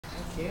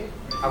Okay.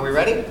 Are we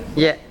ready?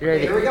 Yeah,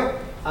 ready. Here we go.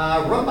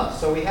 Rumba.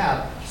 So we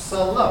have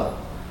slow,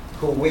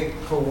 quick,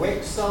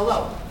 quick,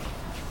 slow,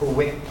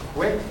 quick,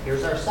 quick.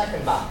 Here's our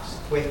second box.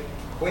 Quick,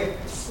 quick,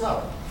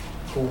 slow,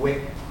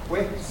 quick,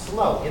 quick,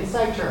 slow.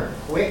 Inside turn.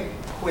 Quick,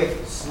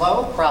 quick,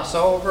 slow.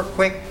 Crossover.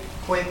 Quick,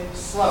 quick,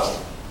 slow.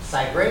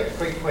 Side break.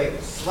 Quick, quick,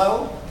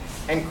 slow,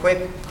 and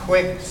quick,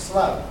 quick,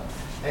 slow,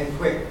 and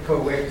quick,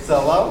 quick,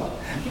 slow,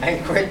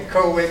 and quick,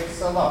 quick,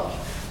 slow.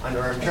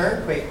 Underarm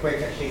turn. Quick, quick,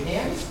 shake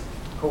hands.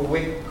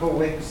 Quick,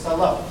 quick,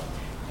 slow,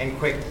 and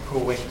quick,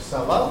 quick,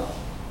 slow,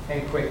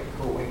 and quick,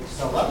 quick,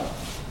 slow.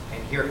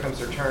 And here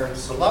comes our turn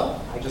slow.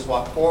 I just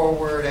walk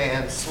forward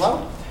and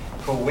slow.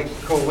 Quick,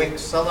 quick,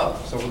 slow.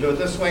 So we'll do it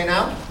this way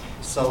now.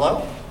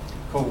 Slow,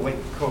 quick,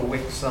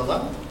 quick,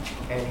 slow.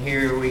 And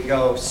here we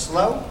go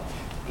slow.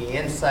 The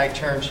inside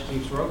turn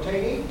keeps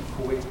rotating.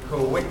 Quick,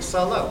 quick,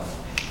 slow,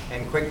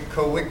 and quick,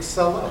 quick,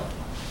 slow.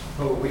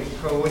 Quick,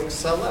 quick,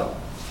 slow.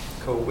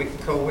 Quick,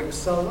 quick,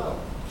 slow.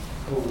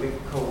 Quick,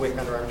 quick,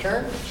 underarm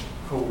turn.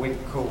 Quick,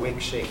 quick,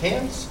 shake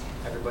hands.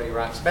 Everybody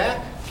rocks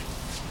back.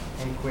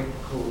 And quick,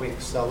 quick,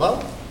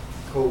 slow.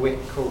 Quick,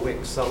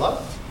 quick,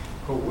 slow.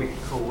 Quick,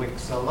 quick,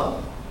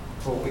 slow.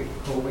 Quick,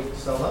 quick,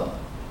 slow.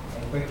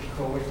 And quick,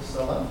 quick,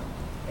 slow.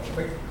 And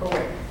quick,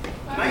 quick.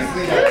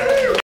 Nicely done.